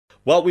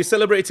Well, we're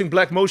celebrating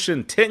Black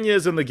Motion, 10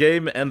 years in the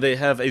game, and they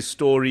have a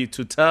story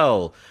to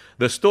tell.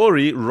 The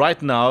story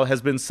right now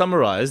has been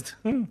summarized.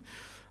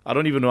 I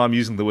don't even know I'm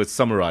using the word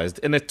summarized,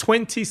 in a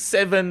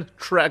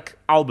 27-track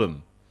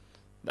album.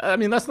 I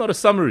mean, that's not a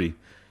summary.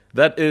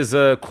 That is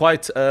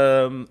quite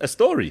a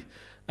story.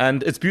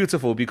 And it's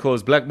beautiful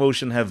because Black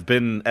Motion have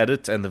been at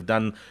it and they've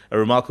done a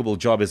remarkable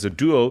job as a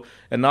duo.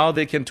 And now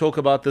they can talk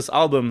about this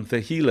album, The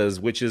Healers,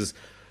 which is,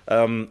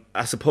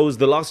 I suppose,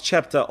 the last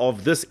chapter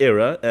of this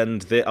era.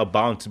 And they are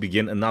bound to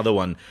begin another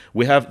one.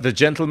 We have the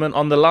gentleman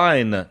on the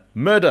line,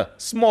 Murda,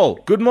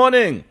 Smol. Good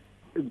morning.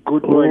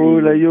 Good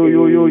morning. Hola,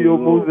 yo,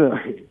 Murda.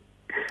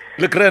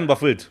 Le grand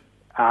bafut.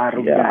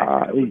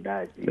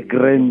 Yeah, the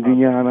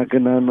grandiana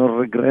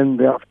ganano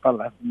grande after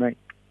last night.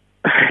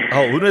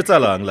 Oh, who knows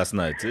lang last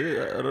night?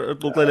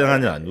 Kuqele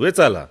nganyani?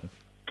 Wetsalang?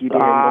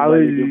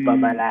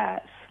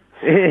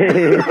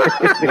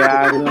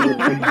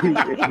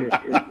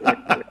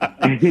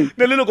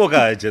 Neliloko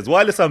kae, Jez?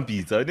 Why le some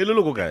pizza?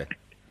 Neliloko kae?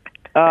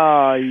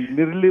 Ay,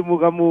 nirile mo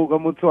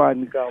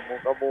Tshwane ka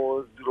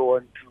mo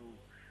 012.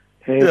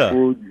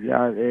 Airport,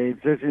 yeah,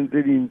 session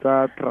tse ding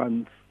tsa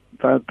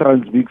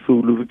Transmix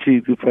Solo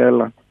Chitsi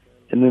fela.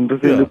 And then to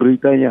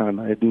celebrate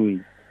anyana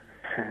doing.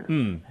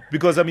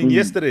 Because, I mean,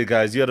 yesterday,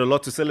 guys, you had a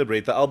lot to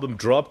celebrate. The album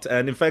dropped.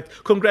 And, in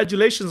fact,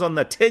 congratulations on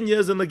that. 10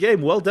 years in the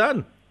game. Well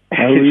done.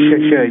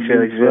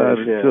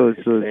 Sure.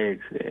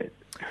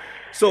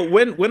 So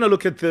when I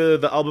look at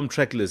the album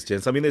track list,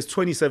 gents, I mean, there's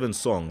 27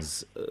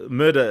 songs.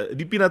 Murda,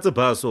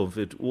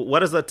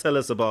 what does that tell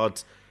us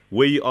about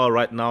where you are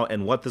right now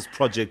and what this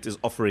project is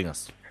offering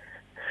us?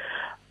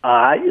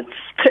 It's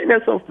 10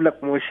 years of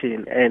Black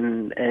Motion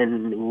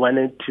and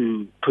wanted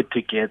to put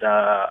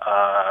together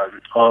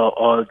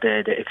all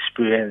the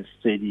experience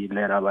the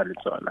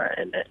Arizona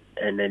and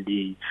then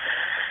the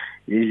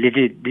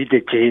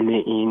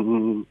journey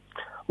in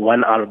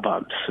one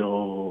album.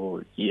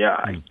 So yeah,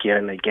 I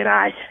really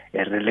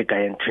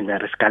got into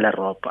the Scala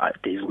Rob.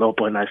 There's no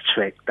bonus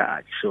track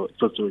that so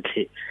it's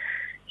okay.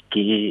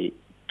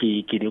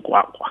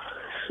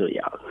 So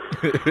yeah.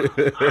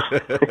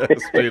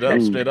 Straight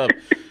up.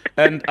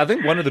 And I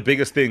think one of the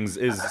biggest things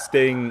is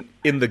staying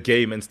in the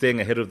game and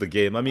staying ahead of the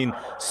game. I mean,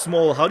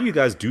 Smol, how do you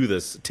guys do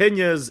this? 10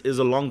 years is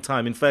a long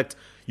time. In fact,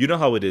 you know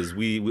how it is.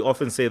 We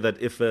often say that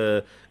if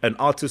an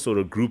artist or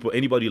a group or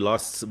anybody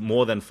lasts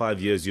more than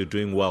 5 years, you're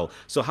doing well.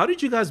 So how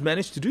did you guys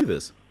manage to do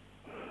this?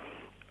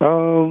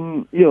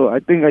 I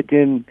think I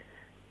can,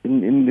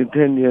 in the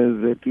 10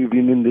 years that we've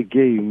been in the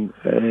game,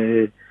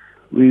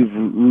 we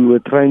were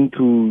trying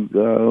to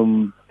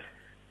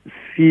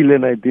seal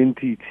an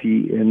identity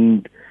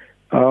and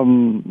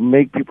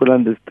make people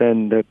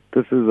understand that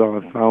this is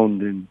our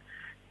sound and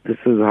this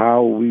is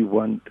how we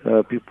want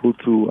people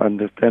to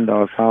understand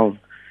our sound.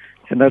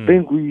 And I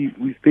think we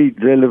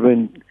stayed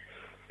relevant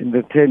in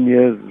the 10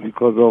 years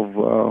because of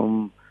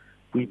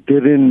we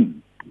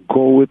didn't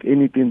go with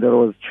anything that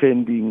was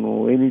trending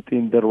or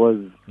anything that was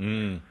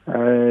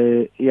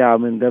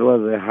that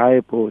was a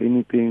hype or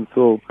anything.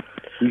 So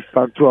we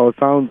stuck to our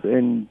sounds,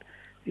 and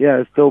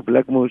still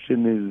Black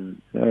Motion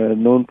is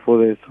known for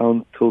their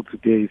sound till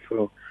today.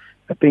 So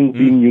I think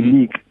being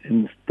unique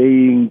and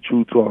staying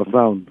true to our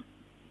sound.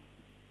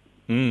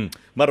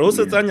 Mara ho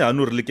setsanya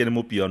no re le kene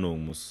mo piano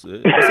mos. Ho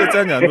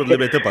setsanya no re le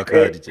bete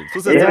bakadi tje. Ho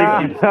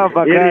setsanya.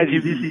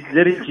 Bakadi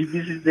very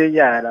GBC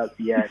nyana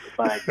piano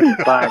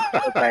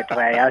but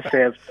I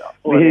accept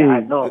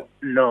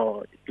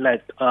no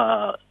like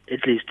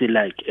at least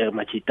like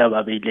Machita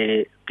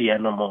babile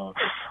piano mo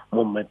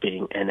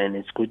mapping, and then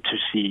it's good to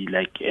see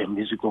like a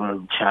musical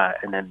muncha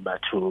and then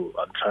batu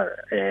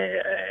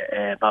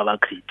baba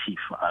creative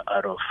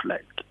out of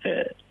like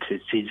to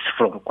see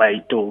from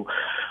Kwaito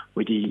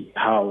with the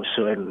house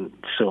and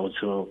so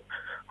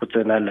what's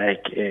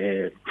like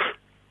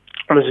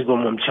musical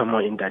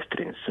muncha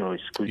industry, so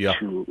it's good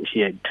to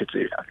hear to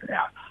see that.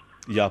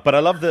 Yeah, but I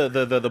love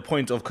the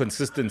point of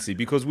consistency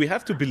because we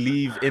have to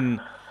believe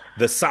in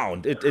the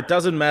sound. It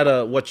doesn't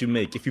matter what you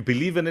make. If you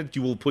believe in it,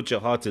 you will put your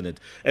heart in it.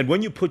 And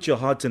when you put your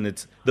heart in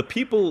it, the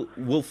people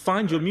will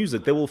find your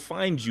music. They will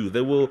find you.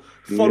 They will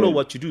follow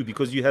what you do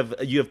because you have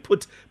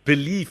put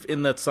belief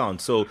in that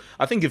sound. So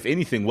I think if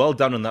anything, well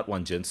done on that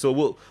one, Jen.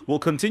 So we'll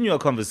continue our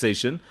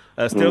conversation.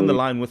 Stay on the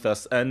line with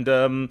us.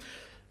 And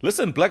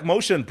listen, Black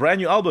Motion, brand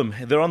new album.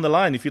 They're on the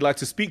line. If you'd like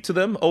to speak to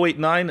them,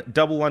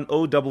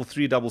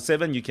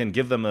 089-110-3377. You can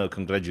give them a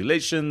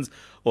congratulations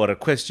or a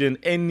question.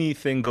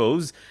 Anything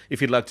goes.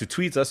 If you'd like to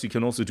tweet us, you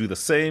can also do the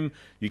same.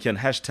 You can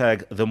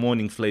hashtag The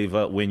Morning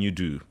Flavor when you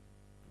do.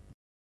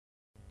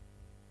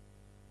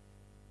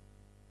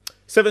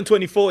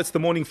 7:24, it's The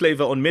Morning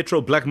Flavor on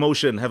Metro. Black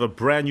Motion have a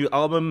brand new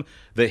album,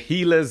 The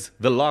Healers,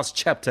 the last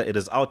chapter. It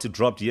is out. It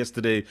dropped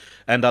yesterday.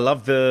 And I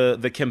love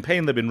the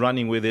campaign they've been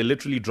running where they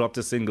literally dropped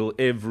a single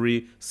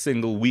every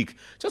single week,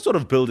 just sort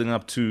of building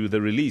up to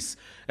the release.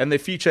 And they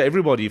feature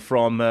everybody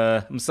from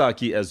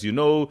Msaki, as you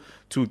know,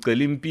 to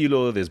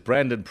Celimpilo. There's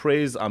Brandon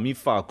Praise, Ami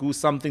Faku,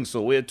 Something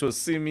Soweto,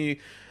 Simi,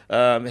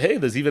 Hey,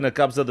 there's even a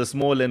Kabza the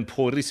Smol and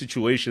Pori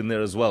situation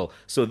there as well.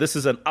 So this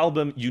is an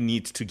album you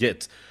need to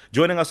get.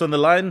 Joining us on the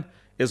line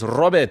is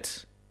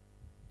Robert,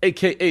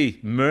 a.k.a.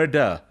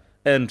 Murda,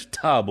 and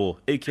Thabo,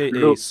 a.k.a.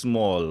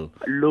 Smol.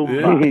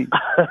 Lumba.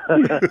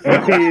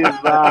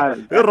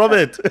 Hey,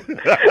 Robert.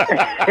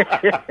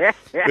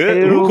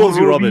 Who calls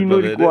you Robert?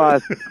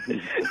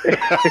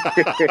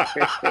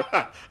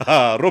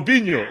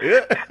 Robinho.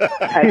 Yeah.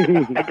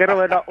 I can't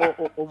remember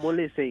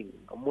Omole saying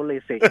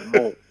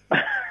more.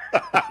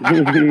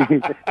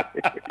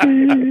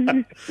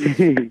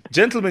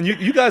 Gentlemen,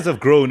 you guys have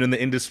grown in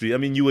the industry. I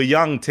mean, you were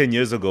young 10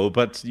 years ago,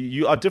 but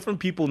you are different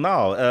people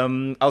now.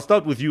 I'll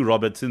start with you,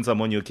 Robert, since I'm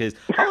on your case.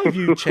 How have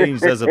you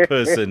changed as a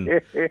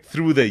person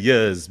through the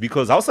years?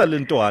 Because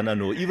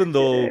even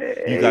though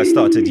you guys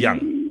started young.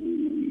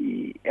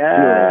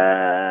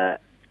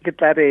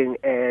 Guitaring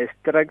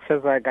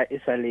structures like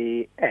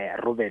isali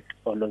Robert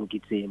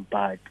Olongitsim,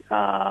 but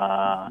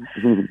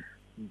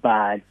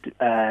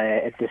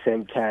at the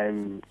same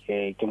time,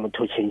 in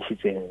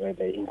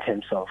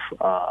terms of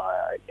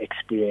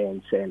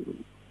experience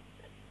and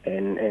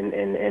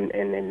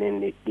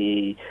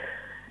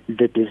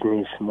the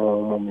business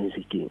more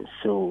music in.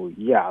 So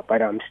yeah,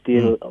 but I'm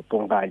still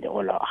Pongali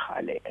Ola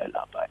Hale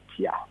Ella, but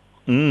yeah.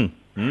 When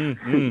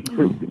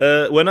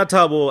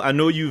Thabo, I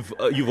know you've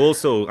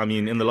also, I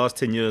mean, in the last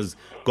 10 years,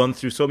 gone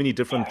through so many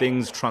different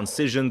things,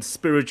 transitions,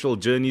 spiritual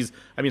journeys.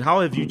 I mean, how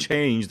have you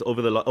changed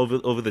over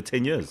the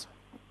 10 years?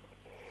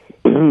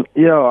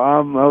 Yeah,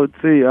 I would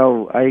say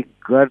I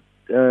got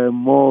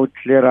more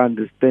clear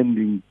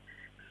understanding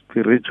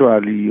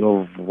spiritually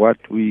of what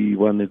we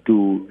want to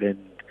do, and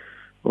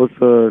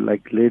also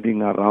like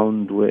leading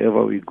around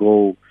wherever we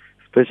go,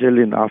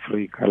 especially in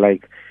Africa,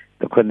 like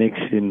the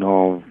connection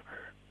of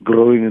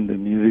growing in the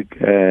music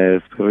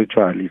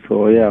spiritually.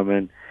 So yeah,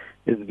 man,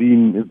 it's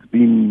been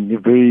a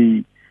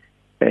very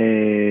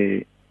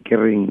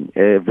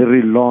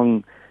very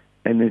long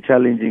and a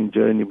challenging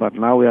journey, but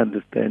now we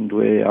understand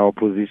where our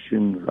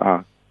positions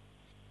are.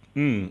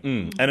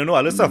 And I know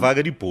Alessa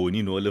vaga di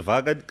poni, no, le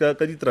vaga ka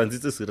di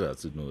transit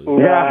serious, no.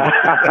 Yeah.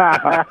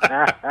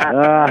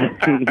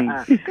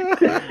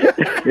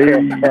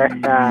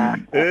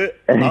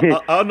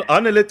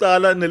 Ana le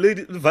tsala ne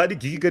le va di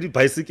gigi ka di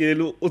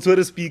bicycle, o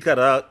tshwere speaker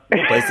ra ko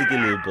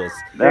bicycle boss.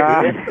 O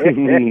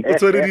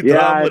tshwere di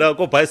drum ra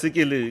ko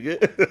bicycle.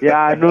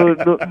 Yeah, no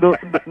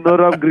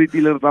wrong greedy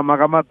le tsama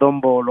ka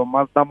madombolo,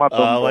 master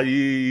madombolo. Wa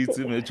itse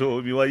me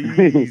chomi wa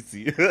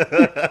itse.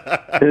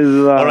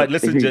 All right,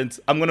 listen gents,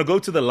 I'm going to go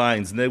to the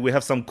lines. We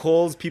have some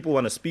calls. People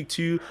want to speak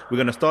to you. We're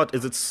going to start.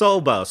 Is it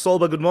Solba?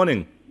 Solba, good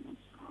morning.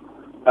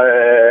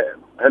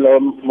 Hello,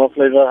 Mo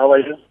Flavor. How are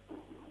you?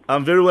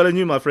 I'm very well, and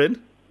you, my friend?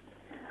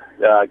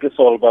 Yeah, ke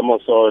Solba mo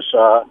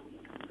sosha.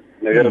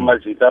 Negere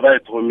majita ba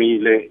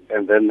ithomile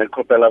and then ne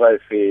khopela ba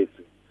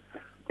ifetse.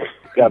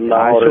 Ka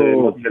nna hore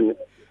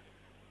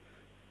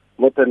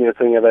motene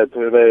yeseng ba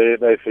ithwe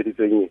ba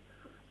ifeditseng.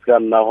 Ka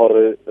nna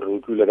hore re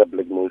utlwile ka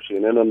Black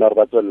Motion eno nna re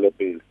ba tswelle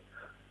pele.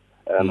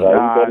 And I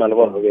don't know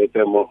what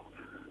to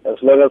as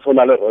long as one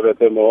Robert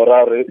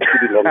Morare,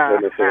 it's long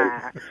term.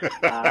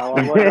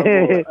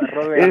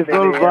 It's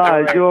all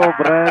bad, Joe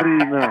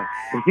Brarina.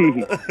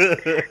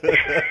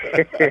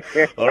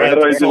 All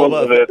right, so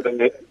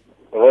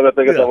Robert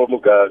Thabo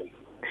Mugabe.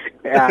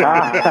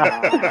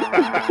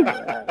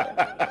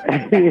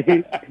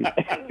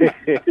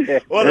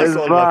 Well, that's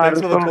all.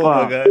 Thanks for the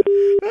call, guy.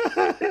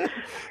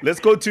 Let's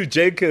go to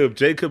Jacob.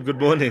 Jacob, good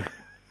morning.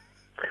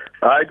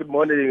 Hi, good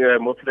morning,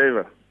 Mo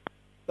Flavor.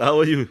 How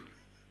are you?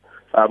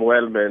 I'm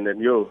well, man, and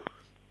you?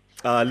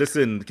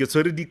 Listen, ke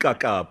tshwere di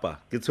kakapa,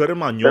 ke tshwere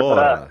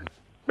manyora.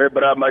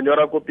 Mebra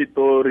manyora ko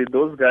Pitori.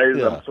 Those guys,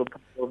 I'm so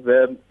proud of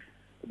them.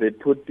 They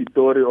put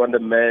Pitori on the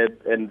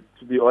map, and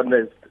to be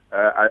honest,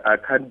 I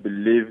can't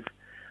believe,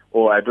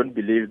 or I don't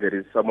believe there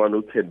is someone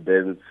who can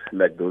dance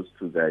like those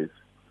two guys.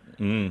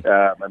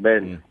 My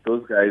man,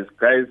 those guys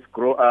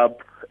grow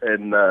up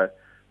and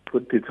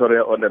put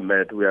Pretoria on the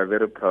map. We are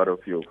very proud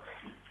of you.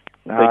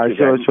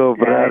 Sure,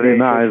 brother.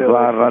 Nice,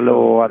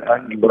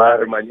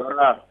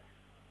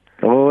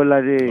 All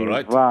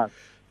right.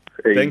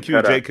 Thank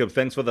you, Jacob.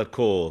 Thanks for that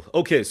call.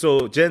 Okay,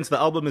 so, gents, the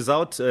album is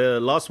out.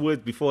 Last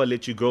word before I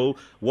let you go.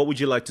 What would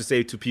you like to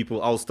say to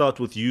people? I'll start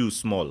with you,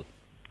 Smol.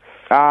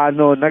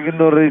 No,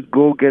 Naginori,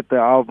 go get the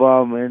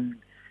album and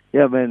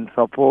yeah, man,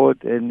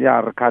 support and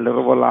yeah,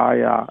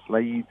 Kaleribola,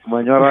 like it's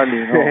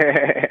Manorali, no,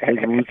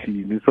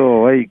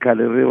 so hey,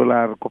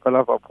 Kaleribola,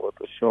 Kopela support,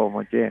 show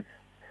my jam.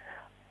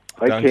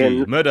 Thank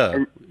you.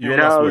 Murda, your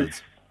last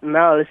words.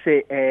 Now, let's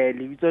say,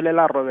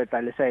 Livitolela Robert,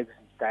 let's say,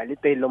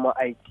 Little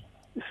ID.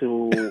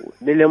 So,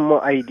 Lilemo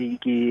ID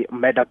ki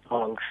Meda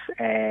Punks,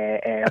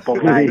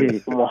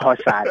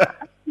 Mahosana.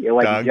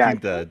 Thank you,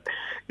 Dad.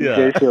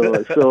 Yeah.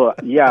 So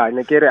yeah,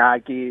 Nakere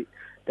Aki,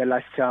 the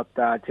last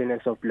chapter,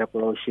 Tenants of Black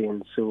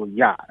Motion. So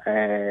yeah,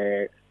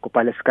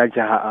 Kopaleska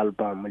Jaha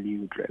album,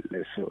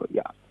 so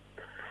yeah.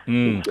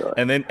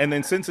 And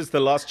then since it's the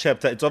last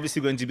chapter, it's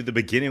obviously going to be the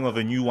beginning of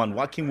a new one.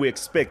 What can we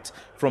expect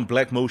from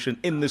Black Motion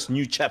in this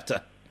new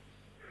chapter?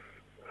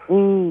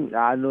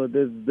 I know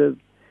there's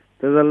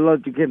a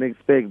lot you can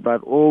expect,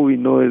 but all we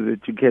know is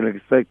that you can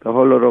expect a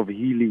whole lot of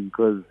healing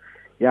because,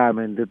 yeah,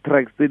 man, the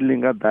track still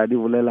linga tadi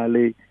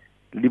vulelale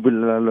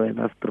libulalo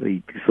and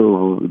straight.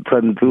 So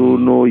trying to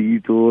know you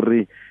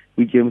to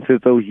we can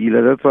set out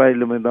healer. That's why I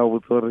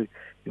was sorry.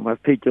 You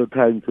must take your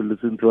time to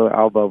listen to our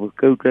album.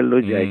 So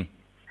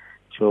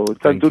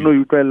trying to know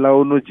you can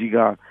allow no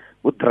jiga.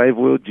 What drive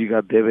will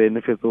jiga debe and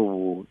if it's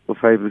over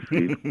 5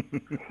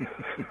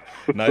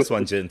 Nice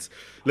one, gents.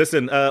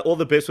 Listen, all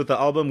the best with the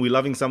album. We're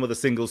loving some of the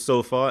singles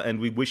so far, and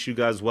we wish you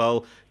guys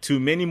well to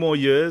many more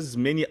years,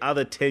 many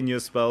other 10-year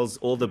spells.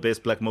 All the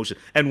best, Black Motion.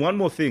 And one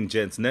more thing,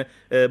 gents, ne?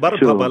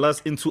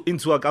 Babalas into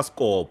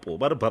agaskopo.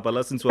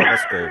 Babalas into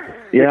agaskopo.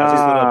 Yeah. I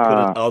just thought I'd put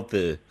it out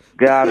there.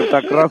 Thank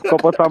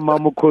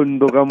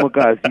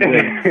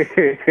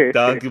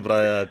you,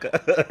 Brayaka.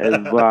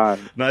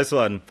 Nice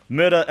one.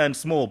 Murda and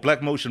Smol,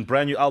 Black Motion,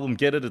 brand new album.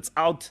 Get it, it's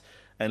out.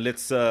 And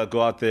let's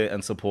go out there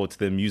and support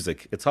their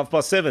music. It's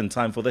 7:30,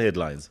 time for the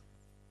headlines.